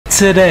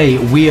Today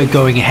we are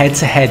going head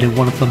to head in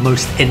one of the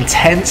most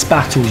intense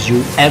battles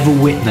you'll ever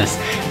witness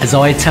as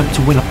I attempt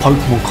to win a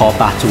Pokemon card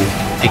battle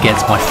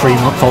against my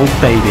 3-month-old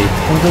baby.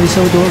 Oh, that is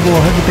so adorable. I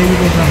hope the baby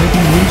doesn't have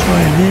any wings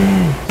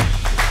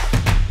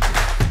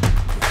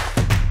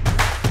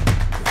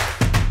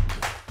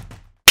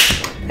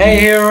right there. Hey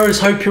heroes,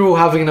 hope you're all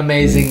having an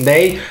amazing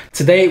day.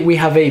 Today we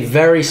have a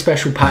very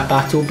special pack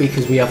battle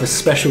because we have a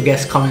special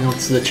guest coming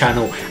onto the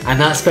channel, and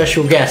that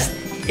special guest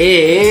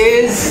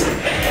is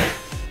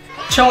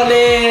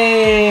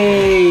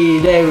Charlie!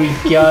 There we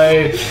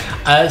go.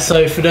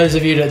 So for those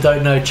of you that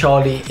don't know,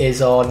 Charlie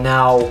is our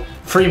now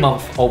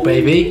 3-month-old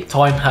baby.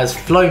 Time has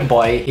flown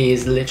by. He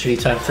is literally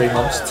turned 3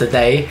 months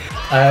today.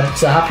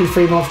 So happy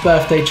 3-month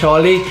birthday,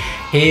 Charlie.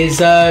 He's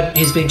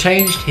been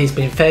changed, he's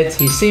been fed,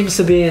 he seems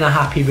to be in a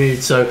happy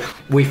mood, so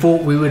we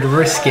thought we would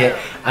risk it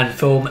and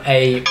film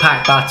a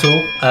pack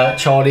battle,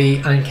 Charlie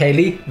and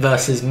Kaylee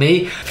versus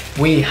me.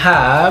 We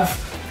have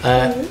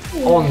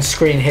on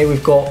screen here,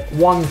 we've got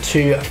 1,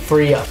 2,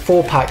 3,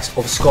 4 packs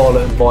of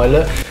Scarlet and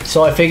Violet.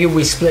 So I figured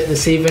we split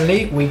this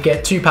evenly. We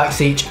get 2 packs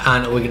each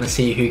and we're going to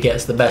see who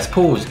gets the best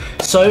pulls.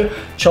 So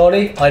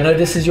Charlie, I know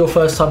this is your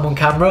first time on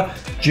camera.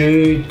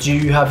 Do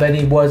you have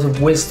any words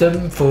of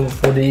wisdom for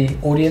the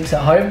audience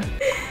at home?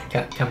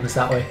 Camera's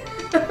that way.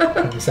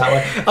 Camera's that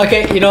way.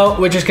 Okay, you know,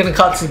 we're just going to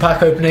cut to the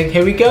pack opening.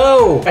 Here we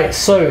go. Right,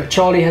 so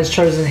Charlie has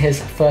chosen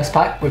his first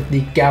pack with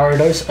the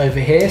Gyarados over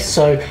here.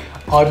 So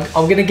I'm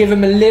going to give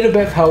him a little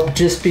bit of help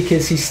just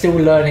because he's still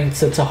learning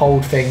to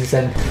hold things.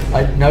 And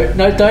no,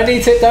 don't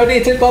eat it,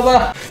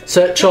 Bubba.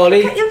 So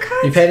Charlie,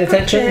 you paying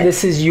attention?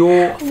 This is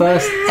your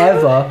first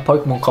ever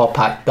Pokemon card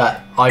pack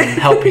that I'm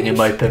helping him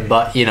open,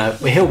 but you know,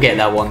 he'll get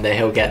there one day,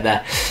 he'll get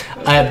there.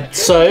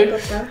 So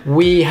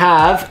we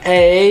have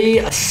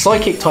a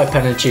Psychic type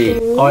energy.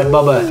 Alright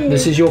Bubba,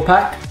 this is your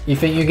pack. You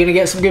think you're going to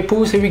get some good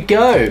pulls? Here we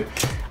go.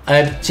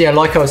 So yeah,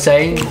 like I was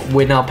saying,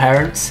 we're now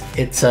parents.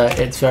 It's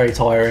very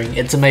tiring.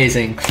 It's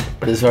amazing,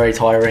 but it's very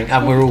tiring,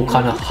 and we're all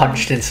kind of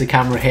hunched into the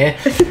camera here.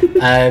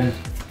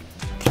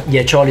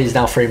 Yeah, Charlie is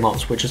now 3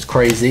 months, which is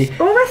crazy.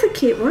 Oh, that's a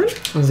cute one.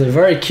 That's a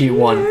very cute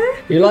one.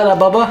 You like that,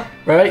 Bubba?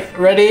 Right,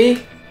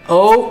 ready?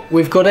 Oh,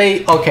 we've got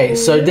a... Okay,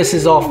 so this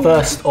is our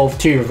first of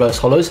 2 reverse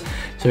hollows.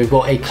 So we've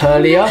got a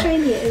Curlier. How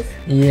shiny it is.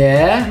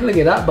 Yeah, look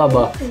at that,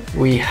 Bubba.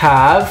 We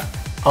have...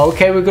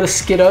 Okay, we've got a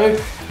Skiddo.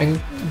 And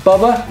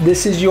Bubba,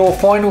 this is your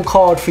final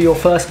card for your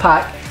first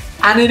pack.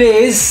 And it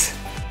is...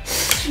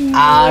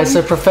 it's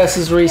a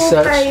Professor's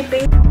Research. Oh,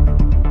 baby.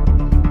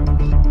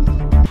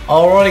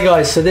 Alrighty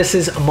guys, so this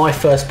is my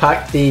first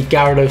pack, the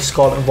Gyarados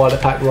Scarlet and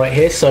Violet pack right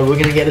here. So we're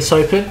going to get this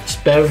open,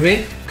 just bear with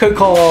me. Code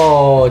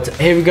card.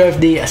 Here we go for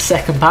the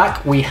second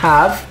pack. We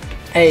have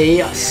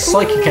a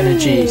Psychic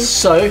Energy.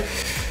 So,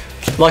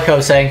 like I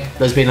was saying,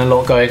 there's been a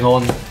lot going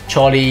on.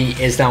 Charlie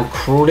is now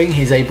crawling,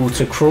 he's able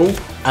to crawl,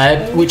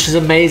 which is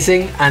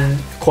amazing and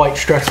quite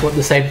stressful at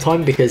the same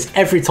time because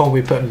every time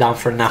we put him down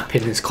for a nap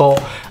in his cot,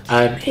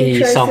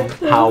 he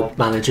somehow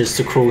manages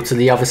to crawl to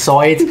the other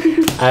side.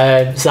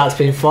 So that's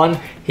been fun.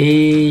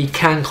 He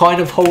can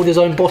kind of hold his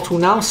own bottle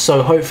now,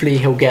 so hopefully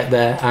he'll get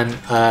there and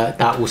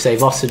that will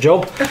save us a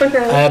job.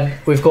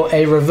 We've got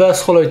a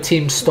reverse hollow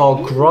Team Star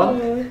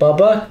Grunt.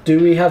 Bubba, do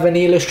we have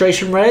any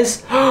illustration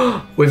rares?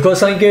 We've got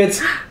something good.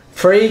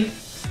 3,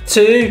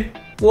 2,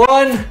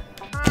 1.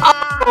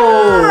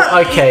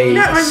 Oh, okay.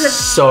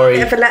 Sorry.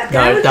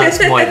 No, that's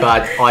my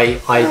bad.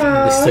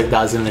 I mistook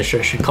that as an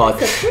illustration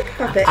card.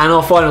 And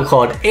our final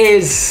card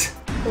is...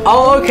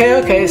 Oh,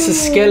 okay. It's a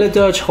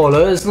Skeledirge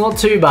Hollow. It's not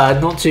too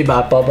bad,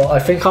 Bubba. I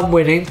think I'm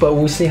winning, but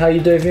we'll see how you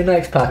do with your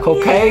next pack,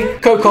 okay?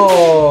 Code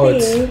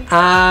card.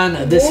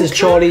 And this is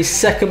Charlie's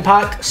second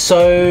pack,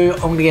 so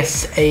I'm gonna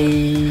guess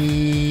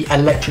a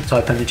electric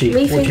type energy.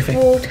 What do you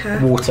think?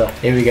 Water.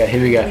 Here we go.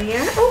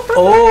 Yeah.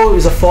 Oh, it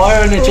was a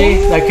fire energy.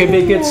 That could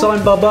be a good sign,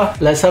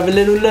 Bubba. Let's have a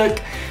little look.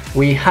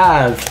 We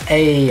have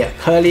a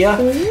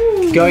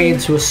Curlier going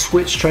into a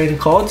switch trainer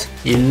card.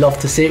 You love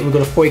to see it. We've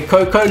got a Foy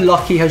Coco.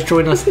 Lucky has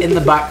joined us in the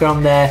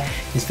background there.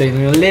 He's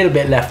feeling a little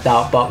bit left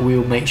out, but we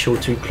will make sure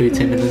to include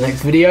him in the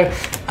next video.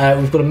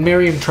 We've got a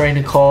Miriam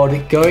trainer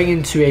card going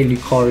into a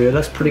Lucario.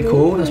 That's pretty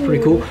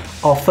cool.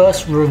 Our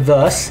first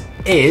reverse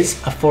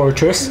is a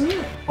Fortress.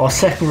 Our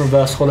second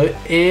reverse hollow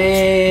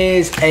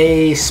is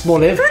a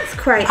Smoliv. That's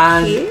quite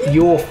cute. And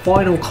your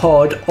final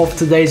card of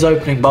today's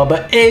opening,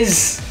 Bubba,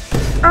 is...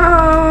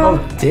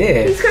 Oh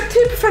dear. He's got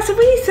 2 Professor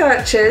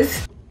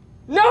Researchers.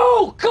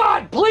 No!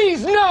 God,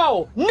 please,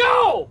 no!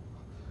 No!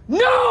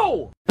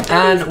 No!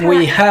 And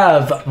we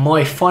have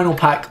my final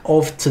pack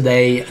of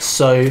today,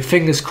 so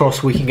fingers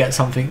crossed we can get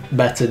something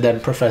better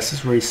than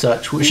Professor's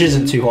Research, which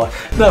isn't too hard.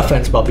 No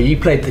offense, Bubba, you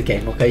played the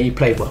game, okay? You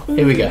played well.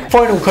 Here we go.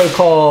 Final code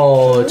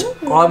card.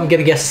 I'm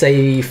gonna guess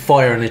a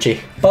Fire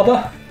Energy.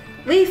 Bubba?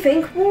 We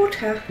think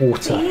water.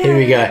 Water. Yeah. Here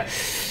we go.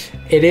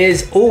 It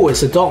is,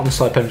 it's a Darkness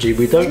type energy.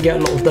 We don't get a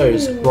lot of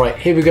those. Right,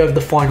 here we go with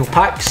the final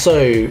pack.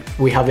 So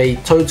we have a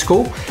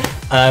Toedscool,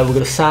 we've got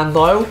a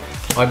Sandile,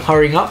 I'm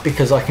hurrying up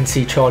because I can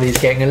see Charlie's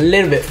getting a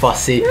little bit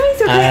fussy. No,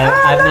 he's okay.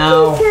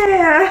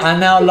 And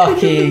now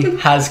Lucky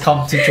has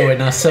come to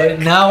join us. So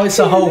now it's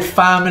a whole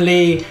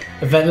family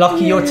event.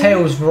 Lucky, your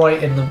tail's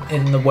right in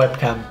the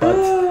webcam,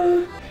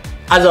 bud.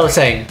 As I was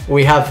saying,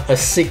 we have a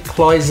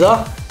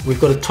Cyclizer, we've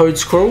got a Toad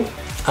Scroll,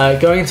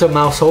 going into a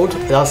Mousehold,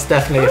 that's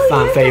definitely a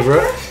fan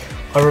favourite.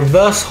 A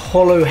Reverse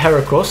Hollow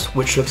Heracross,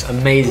 which looks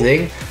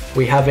amazing.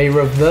 We have a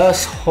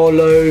Reverse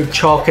Hollow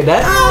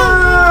Charcadet.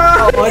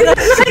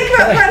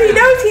 He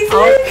knows he's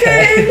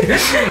losing.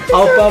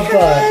 Oh,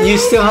 Bubba, you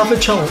still have a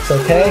chance,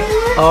 okay?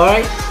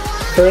 Alright,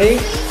 3,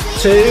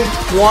 2,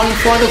 1.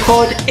 Final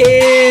card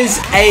is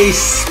a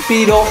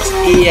Speedox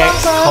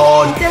EX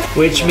card,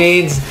 which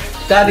means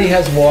Daddy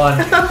has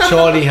won,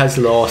 Charlie has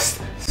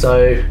lost.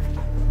 So,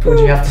 what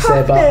do you have to say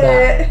about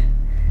that?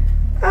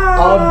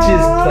 I'm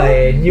just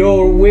playing.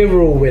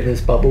 We're all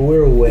winners, Bubba.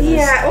 We're all winners.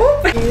 Yeah.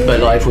 But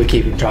like, if we're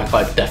keeping track,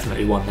 I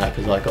definitely won that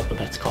because I got the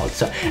better card.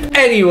 So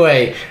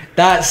anyway,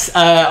 that's.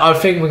 I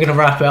think we're gonna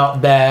wrap it up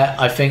there.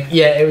 I think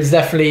it was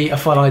definitely a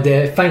fun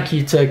idea. Thank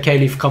you to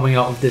Kaylee for coming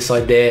up with this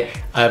idea.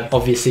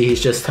 Obviously, he's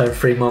just turned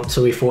 3 months,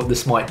 so we thought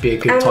this might be a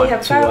good time. And we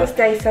have Father's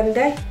Day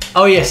Sunday.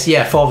 Oh yes,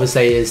 Father's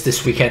Day is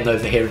this weekend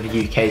over here in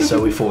the UK,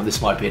 so we thought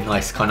this might be a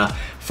nice kind of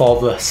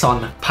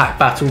father-son pack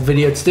battle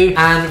video to do.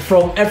 And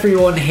from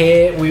everyone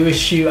here, we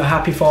wish you a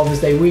happy Father's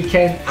Day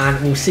weekend,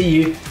 and we'll see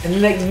you in the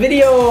next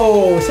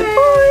video. So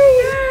bye!